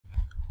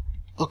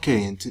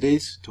Okay, in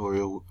today's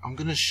tutorial, I'm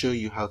going to show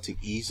you how to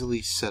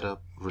easily set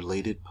up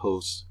related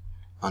posts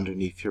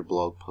underneath your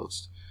blog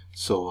post.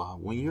 So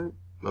when you're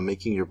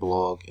making your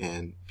blog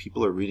and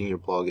people are reading your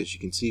blog, as you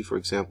can see, for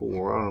example,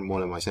 we're on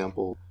one of my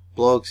sample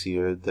blogs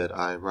here that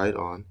I write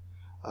on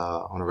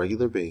a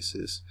regular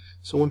basis.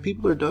 So when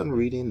people are done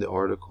reading the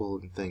article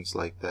and things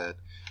like that,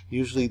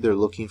 usually they're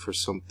looking for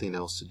something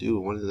else to do.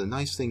 One of the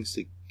nice things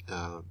to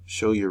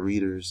show your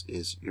readers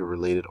is your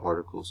related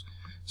articles.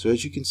 So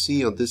as you can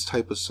see on this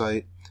type of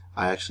site,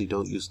 I actually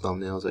don't use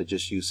thumbnails. I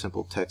just use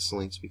simple text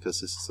links because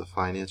this is a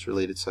finance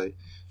related site.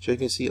 So you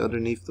can see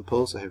underneath the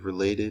post I have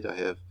related, I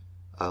have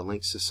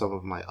links to some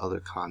of my other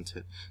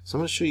content. So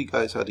I'm going to show you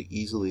guys how to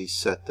easily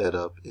set that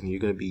up, and you're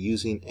going to be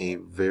using a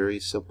very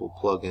simple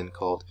plugin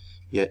called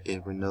Yet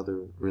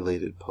Another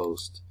Related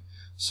Post.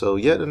 So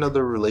Yet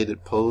Another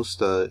Related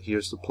Post,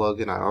 here's the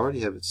plugin. I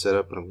already have it set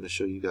up, but I'm going to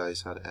show you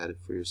guys how to add it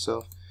for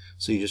yourself.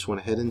 So you just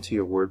want to head into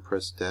your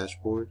WordPress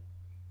dashboard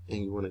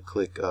and you want to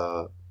click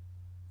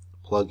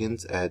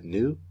plugins, add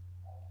new.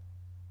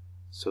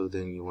 So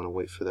then you want to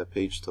wait for that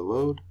page to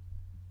load.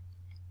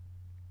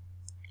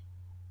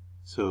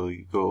 So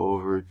you go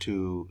over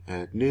to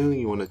add new,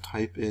 you want to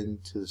type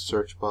into the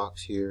search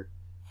box here,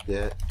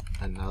 Yet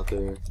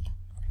Another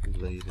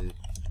Related,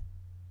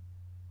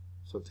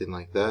 something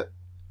like that.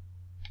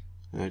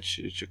 And it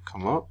should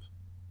come up.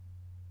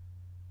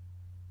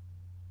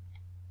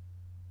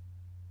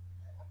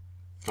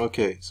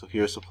 Okay, so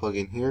here's the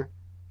plugin here.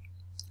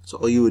 So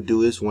all you would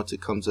do is, once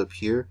it comes up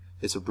here,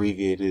 it's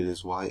abbreviated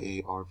as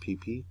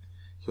YARPP. You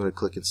want to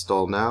click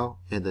install now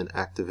and then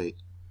activate.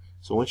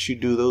 So once you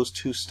do those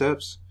two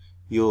steps,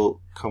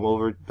 you'll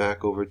come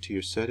back over to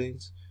your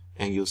settings,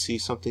 and you'll see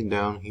something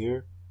down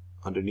here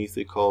underneath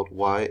it called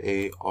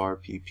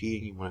YARPP,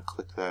 and you want to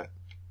click that.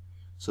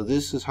 So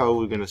this is how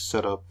we're going to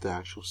set up the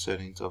actual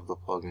settings of the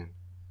plugin.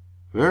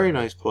 Very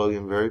nice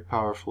plugin, very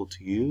powerful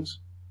to use.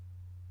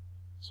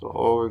 So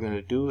all we're going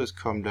to do is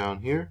come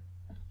down here,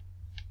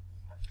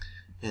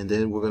 and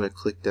then we're going to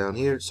click down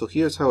here. So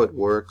here's how it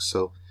works.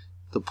 So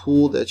the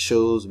pool that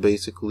shows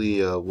basically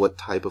what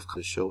type of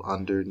to show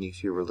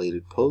underneath your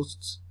related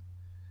posts.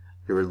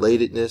 Your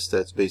relatedness,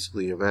 that's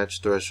basically your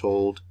match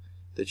threshold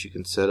that you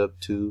can set up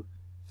to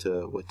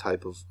what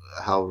type of,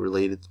 how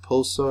related the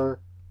posts are.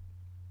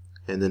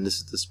 And then this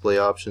is display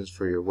options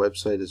for your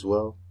website as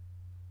well.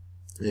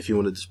 And if you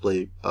want to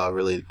display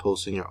related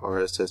posts in your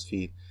RSS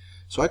feed.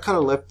 So I kind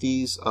of left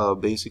these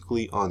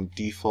basically on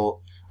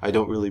default. I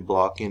don't really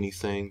block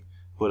anything.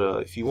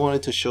 But if you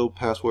wanted to show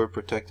password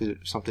protected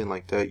or something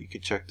like that, you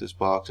could check this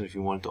box. And if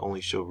you wanted to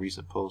only show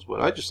recent posts, but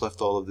I just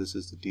left all of this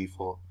as the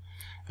default.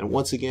 And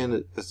once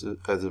again, as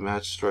a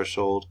match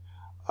threshold,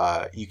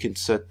 you can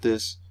set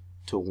this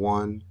to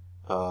 1,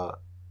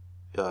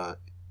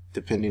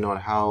 depending on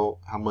how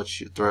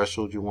much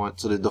threshold you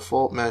want. So the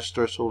default match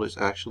threshold is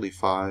actually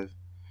 5.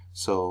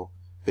 So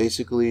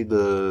basically,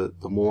 the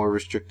more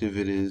restrictive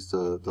it is,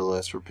 the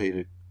less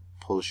repeated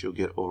posts you'll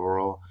get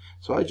overall.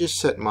 So I just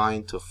set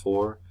mine to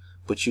 4.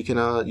 But you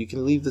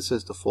can leave this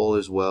as default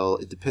as well.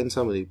 It depends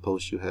how many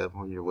posts you have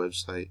on your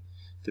website,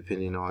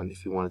 depending on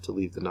if you wanted to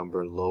leave the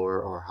number lower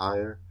or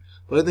higher.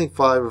 But I think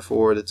 5 or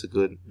 4, that's a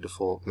good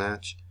default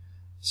match.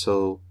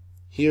 So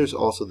here's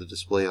also the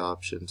display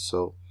option.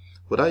 So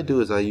what I do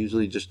is I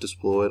usually just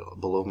display it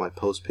below my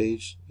post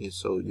page.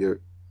 So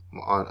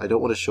I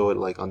don't want to show it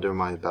like under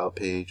my about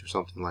page or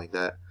something like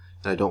that,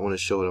 and I don't want to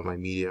show it on my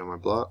media or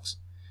my blogs.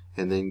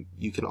 And then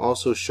you can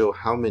also show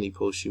how many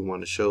posts you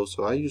want to show.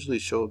 So I usually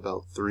show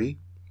about 3,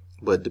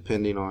 but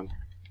depending on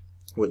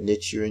what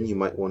niche you're in, you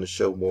might want to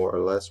show more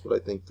or less. But I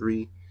think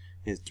 3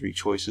 is 3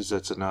 choices,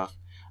 that's enough.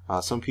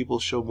 Some people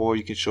show more,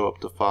 you can show up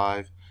to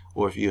 5.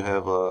 Or if you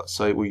have a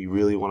site where you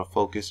really want to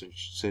focus and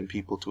send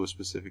people to a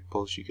specific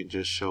post, you can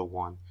just show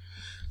 1.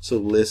 So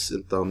lists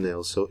and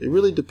thumbnails. So it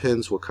really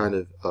depends what kind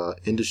of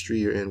industry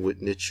you're in,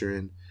 what niche you're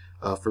in.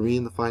 For me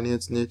in the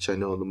finance niche, I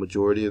know the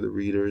majority of the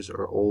readers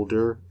are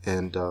older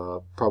and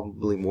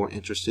probably more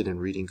interested in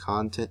reading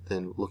content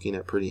than looking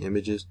at pretty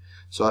images.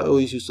 So I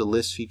always use the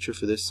list feature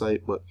for this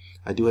site, but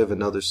I do have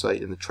another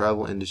site in the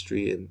travel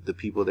industry, and the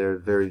people there are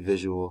very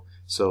visual,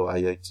 so I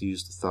like to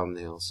use the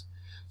thumbnails.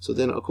 So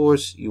then, of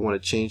course, you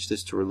want to change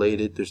this to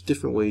related. There's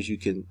different ways you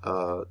can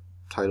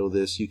title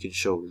this. You can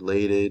show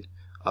related.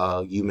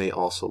 You may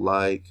also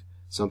like.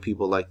 Some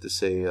people like to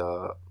say,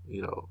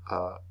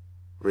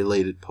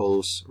 related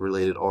posts,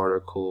 related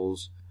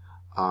articles,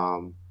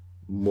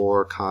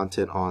 more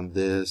content on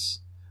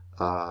this,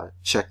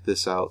 check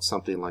this out,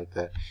 something like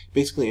that.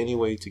 Basically any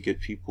way to get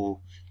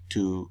people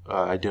to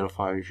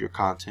identify your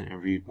content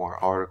and read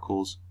more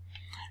articles.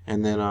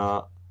 And then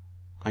like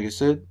I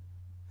said,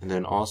 and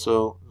then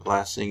also the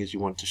last thing is you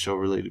want to show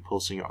related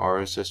posts in your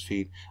RSS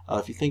feed.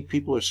 If you think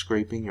people are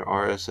scraping your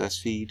RSS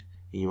feed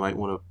and you might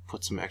want to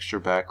put some extra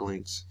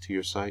backlinks to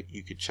your site,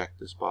 you could check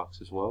this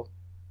box as well.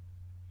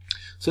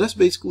 So that's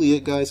basically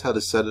it, guys, how to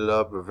set it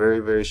up. A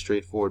very, very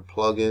straightforward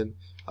plugin.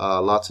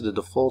 Lots of the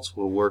defaults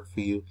will work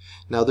for you.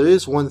 Now there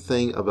is one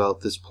thing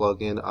about this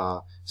plugin.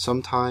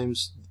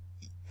 Sometimes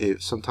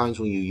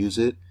when you use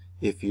it,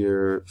 if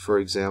you're, for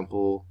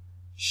example,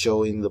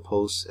 showing the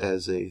post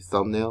as a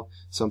thumbnail,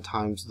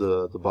 sometimes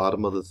the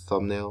bottom of the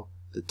thumbnail,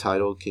 the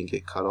title, can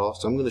get cut off.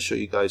 So I'm going to show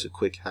you guys a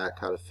quick hack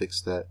how to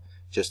fix that,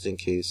 just in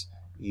case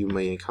you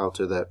may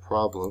encounter that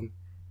problem.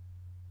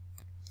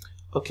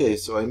 Okay,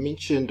 so I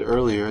mentioned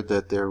earlier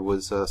that there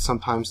was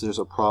sometimes there's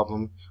a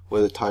problem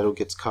where the title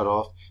gets cut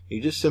off.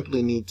 You just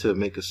simply need to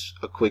make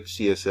a quick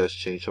CSS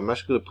change. So I'm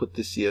actually going to put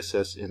this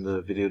CSS in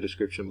the video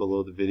description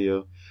below the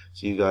video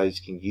so you guys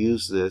can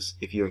use this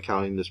if you're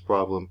encountering this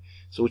problem.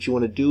 So what you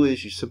want to do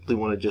is you simply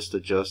want to just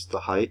adjust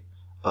the height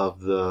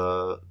of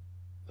the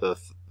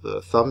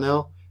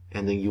thumbnail,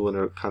 and then you want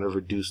to kind of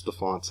reduce the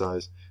font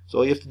size. So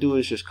all you have to do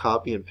is just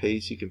copy and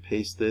paste. You can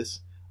paste this.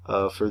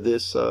 For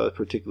this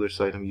particular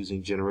site, I'm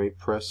using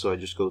Wordpress, so I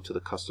just go to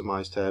the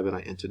Customize tab and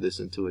I enter this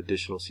into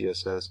additional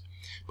CSS.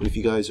 But if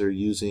you guys are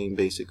using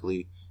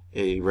basically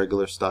a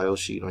regular style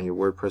sheet on your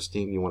WordPress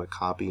theme, you want to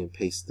copy and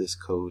paste this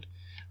code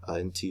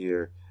into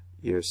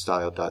your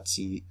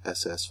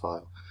style.css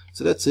file.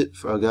 So that's it,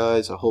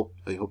 guys. I hope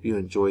you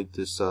enjoyed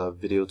this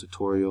video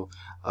tutorial.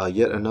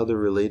 Yet another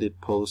related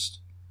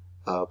post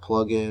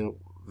plugin.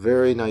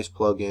 Very nice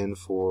plugin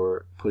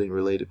for putting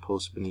related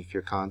posts beneath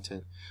your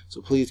content.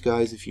 So please,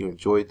 guys, if you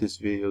enjoyed this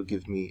video,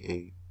 give me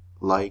a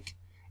like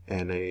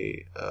and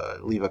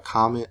leave a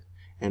comment.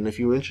 And if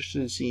you're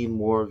interested in seeing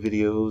more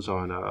videos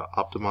on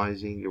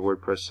optimizing your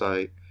WordPress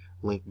site,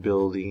 link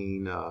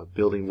building,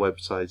 building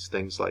websites,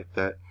 things like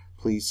that,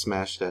 please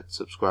smash that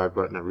subscribe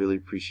button. I really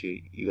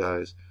appreciate you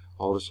guys,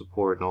 all the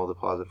support and all the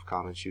positive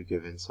comments you've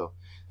given. So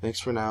thanks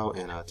for now,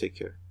 and take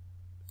care.